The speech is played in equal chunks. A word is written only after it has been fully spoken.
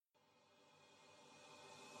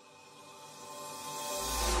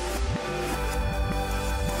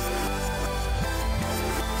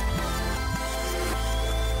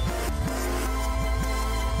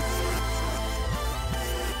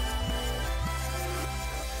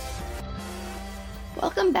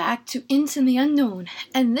Welcome back to Into the Unknown,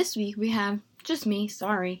 and this week we have just me,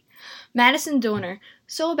 Madison Donor.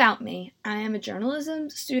 So about me, I am a journalism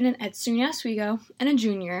student at SUNY Oswego and a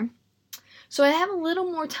junior, so I have a little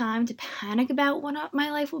more time to panic about what my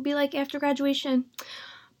life will be like after graduation,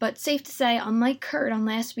 but safe to say, unlike Kurt on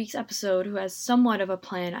last week's episode, who has somewhat of a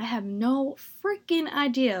plan, I have no freaking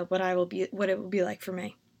idea what it will be like for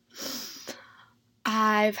me.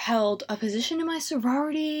 I've held a position in my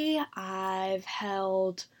sorority. I've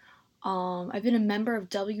been a member of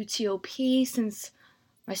WTOP since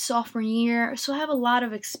my sophomore year, so I have a lot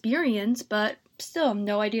of experience, but still have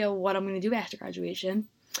no idea what I'm going to do after graduation.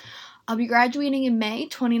 I'll be graduating in May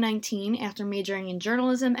 2019 after majoring in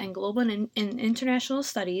journalism and global and international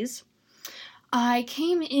studies. I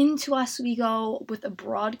came into Oswego with a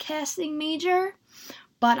broadcasting major,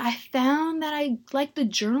 but I found that I liked the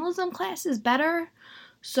journalism classes better.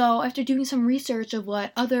 So after doing some research of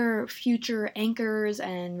what other future anchors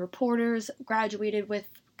and reporters graduated with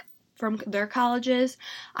from their colleges,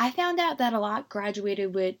 I found out that a lot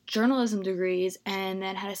graduated with journalism degrees and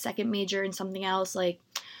then had a second major in something else like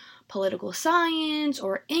political science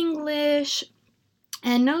or English.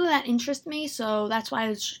 And none of that interests me, so that's why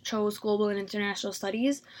I chose global and international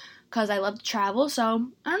studies, because I love to travel.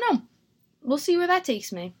 So I don't know. We'll see where that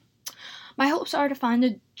takes me. My hopes are to find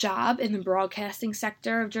a job in the broadcasting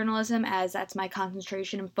sector of journalism, as that's my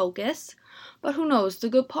concentration and focus. But who knows? The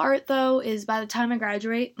good part, though, is by the time I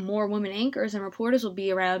graduate, more women anchors and reporters will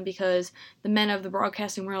be around because the men of the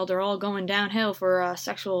broadcasting world are all going downhill for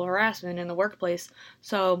sexual harassment in the workplace.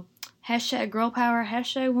 So, hashtag girl power,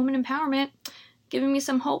 hashtag woman empowerment. Giving me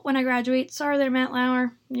some hope when I graduate. Sorry there, Matt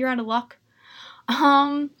Lauer. You're out of luck.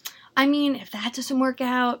 If that doesn't work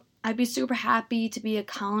out, I'd be super happy to be a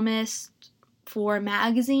columnist for a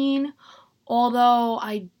magazine, although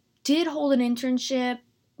I did hold an internship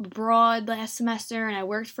abroad last semester and I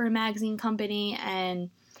worked for a magazine company,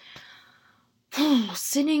 and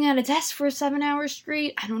sitting at a desk for 7 hours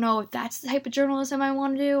straight, I don't know if that's the type of journalism I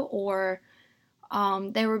want to do, or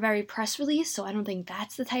they were very press release, so I don't think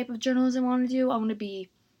that's the type of journalism I want to do. I want to be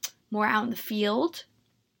more out in the field.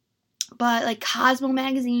 But like Cosmo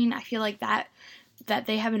magazine, I feel like that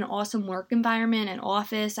they have an awesome work environment and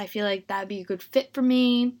office. I feel like that'd be a good fit for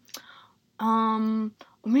me.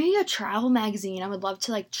 Maybe a travel magazine. I would love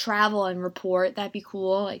to travel and report. That'd be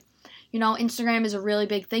cool. Instagram is a really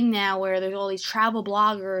big thing now where there's all these travel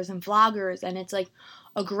bloggers and vloggers, and it's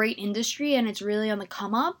a great industry and it's really on the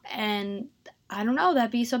come up, and I don't know,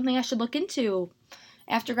 that'd be something I should look into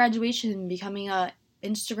after graduation, becoming a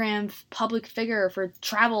Instagram public figure for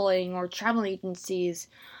traveling or travel agencies.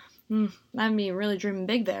 That'd be really dreaming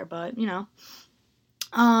big there, but,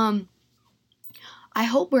 I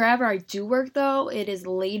hope wherever I do work, though, it is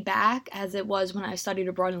laid back as it was when I studied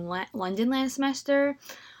abroad in London last semester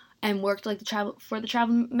and worked for the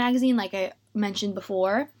travel magazine, like I mentioned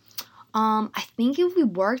before. I think if we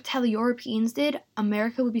worked how the Europeans did,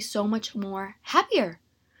 America would be so much more happier.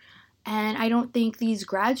 And I don't think these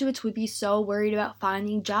graduates would be so worried about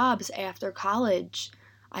finding jobs after college.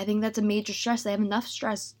 I think that's a major stress. They have enough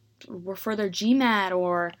stress for their GMAT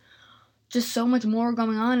or just so much more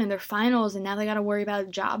going on in their finals, and now they got to worry about a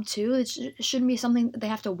job too. It shouldn't be something that they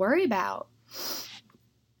have to worry about.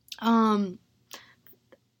 The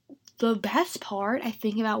best part, I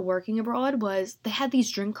think, about working abroad was they had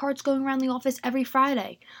these drink carts going around the office every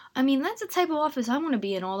Friday. That's the type of office I want to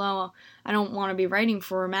be in, although I don't want to be writing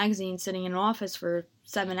for a magazine sitting in an office for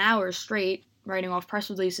 7 hours straight, writing off press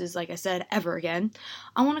releases, like I said, ever again.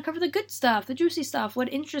 I want to cover the good stuff, the juicy stuff,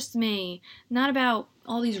 what interests me, not about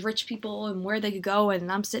all these rich people and where they could go,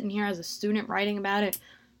 and I'm sitting here as a student writing about it,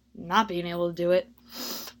 not being able to do it.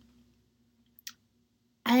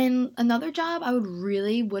 And another job I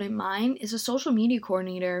wouldn't mind is a social media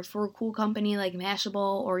coordinator for a cool company like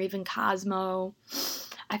Mashable or even Cosmo.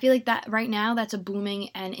 I feel like that right now that's a booming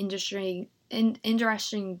and interesting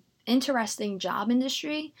job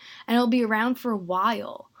industry, and it'll be around for a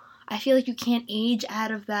while. I feel like you can't age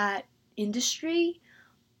out of that industry,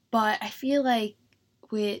 but I feel like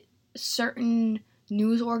with certain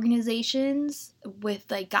news organizations, with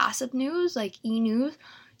gossip news, like E-News,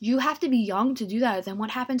 you have to be young to do that. Then what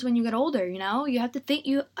happens when you get older, You have to think,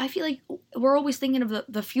 I feel like we're always thinking of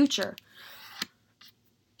the future.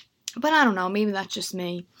 But I don't know, maybe that's just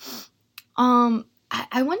me.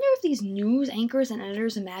 I wonder if these news anchors and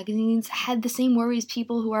editors of magazines had the same worries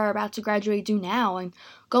people who are about to graduate do now and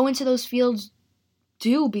go into those fields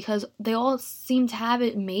do, because they all seem to have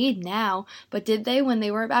it made now. But did they when they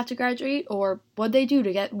were about to graduate, or what'd they do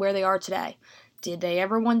to get where they are today? Did they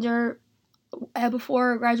ever wonder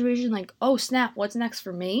before graduation, oh snap, what's next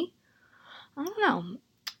for me? I don't know.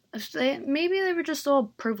 Maybe they were just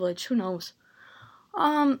all privileged. Who knows?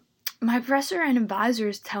 My professor and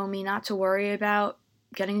advisors tell me not to worry about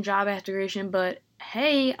getting a job after graduation, but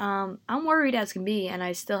hey, I'm worried as can be, and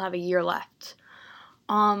I still have a year left.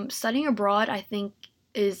 Studying abroad, I think,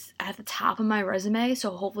 is at the top of my resume,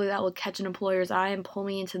 so hopefully that will catch an employer's eye and pull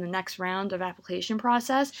me into the next round of application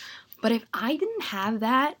process. But if I didn't have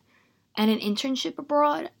that and an internship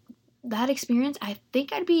abroad, that experience, I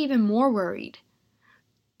think I'd be even more worried.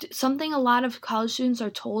 Something a lot of college students are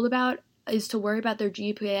told about is to worry about their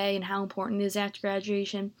GPA and how important it is after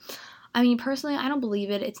graduation. I mean, personally, I don't believe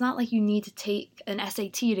it. It's not like you need to take an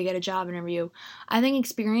SAT to get a job interview. I think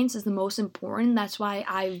experience is the most important. That's why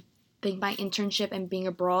I think my internship and being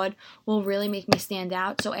abroad will really make me stand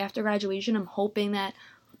out. So after graduation, I'm hoping that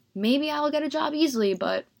maybe I'll get a job easily,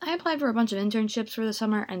 but I applied for a bunch of internships for the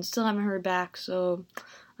summer and still haven't heard back, so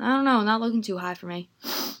I don't know, not looking too high for me.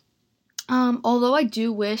 Although I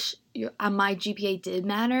do wish my GPA did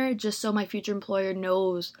matter, just so my future employer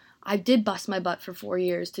knows I did bust my butt for 4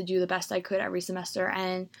 years to do the best I could every semester,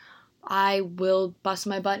 and I will bust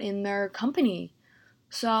my butt in their company.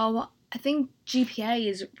 So I think GPA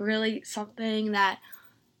is really something that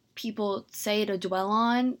people say to dwell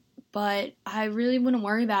on, but I really wouldn't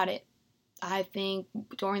worry about it. I think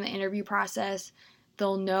during the interview process,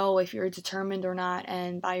 they'll know if you're determined or not,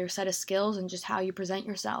 and by your set of skills and just how you present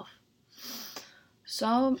yourself.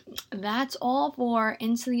 So that's all for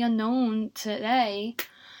Into the Unknown today.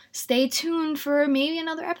 Stay tuned for maybe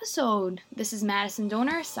another episode. This is Madison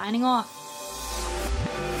Donor signing off.